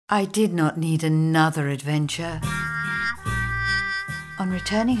I did not need another adventure. On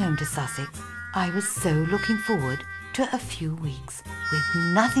returning home to Sussex, I was so looking forward to a few weeks with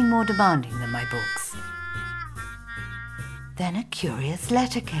nothing more demanding than my books. Then a curious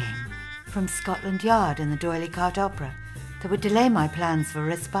letter came from Scotland Yard and the D'Oyly Carte Opera that would delay my plans for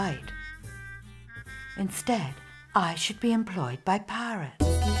respite. Instead, I should be employed by pirates.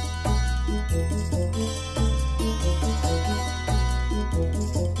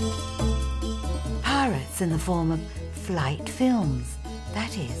 Pirates in the form of Flight Films,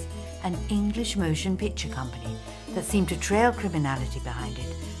 that is, an English motion picture company that seemed to trail criminality behind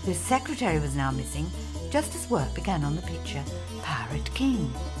it, whose secretary was now missing, just as work began on the picture Pirate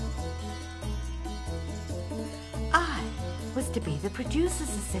King. I was to be the producer's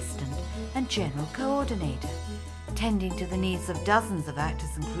assistant and general coordinator, tending to the needs of dozens of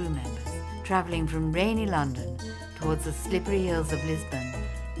actors and crew members, travelling from rainy London towards the slippery hills of Lisbon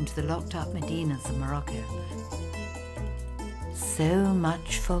and to the locked-up Medinas of Morocco. So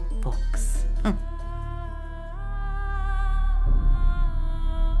much for books.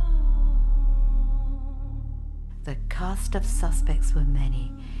 The cast of suspects were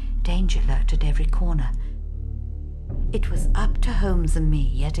many. Danger lurked at every corner. It was up to Holmes and me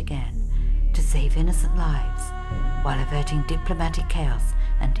yet again to save innocent lives while averting diplomatic chaos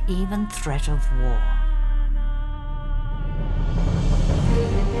and even threat of war.